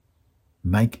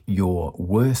Make your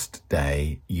worst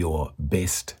day your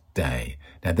best day.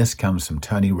 Now, this comes from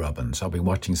Tony Robbins. I've been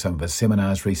watching some of his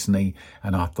seminars recently,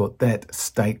 and I thought that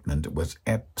statement was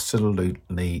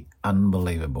absolutely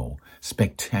unbelievable,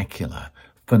 spectacular,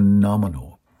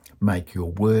 phenomenal. Make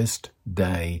your worst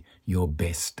day your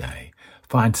best day.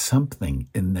 Find something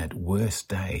in that worst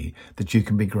day that you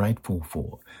can be grateful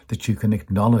for, that you can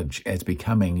acknowledge as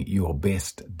becoming your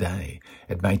best day.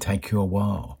 It may take you a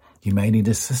while. You may need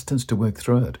assistance to work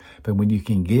through it, but when you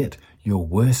can get your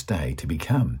worst day to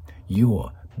become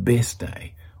your best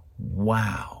day,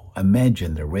 wow,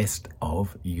 imagine the rest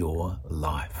of your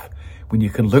life. When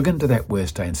you can look into that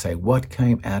worst day and say, what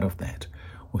came out of that?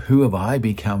 Who have I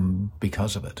become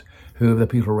because of it? Who have the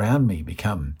people around me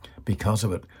become because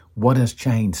of it? What has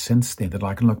changed since then that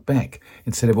I can look back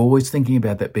instead of always thinking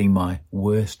about that being my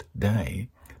worst day,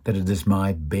 that it is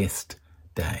my best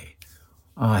day?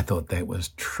 I thought that was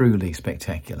truly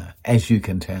spectacular, as you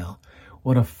can tell.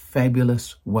 What a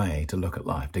fabulous way to look at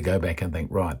life, to go back and think,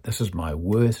 right, this is my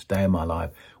worst day of my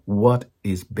life. What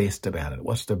is best about it?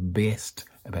 What's the best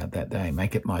about that day?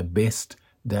 Make it my best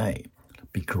day.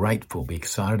 Be grateful, be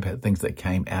excited about things that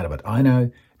came out of it. I know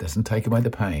it doesn't take away the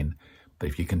pain, but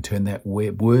if you can turn that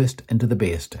worst into the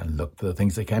best and look for the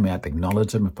things that came out,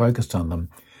 acknowledge them and focus on them,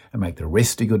 and make the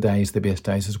rest of your days the best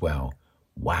days as well.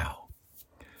 Wow.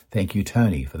 Thank you,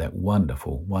 Tony, for that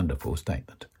wonderful, wonderful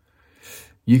statement.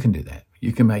 You can do that.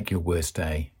 You can make your worst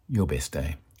day your best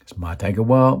day. It might take a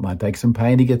while, might take some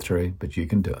pain to get through, but you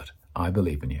can do it. I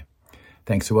believe in you.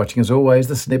 Thanks for watching as always.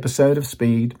 This is an episode of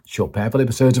Speed, short, powerful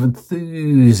episodes of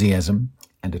enthusiasm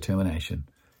and determination.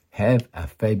 Have a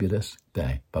fabulous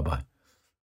day. Bye-bye.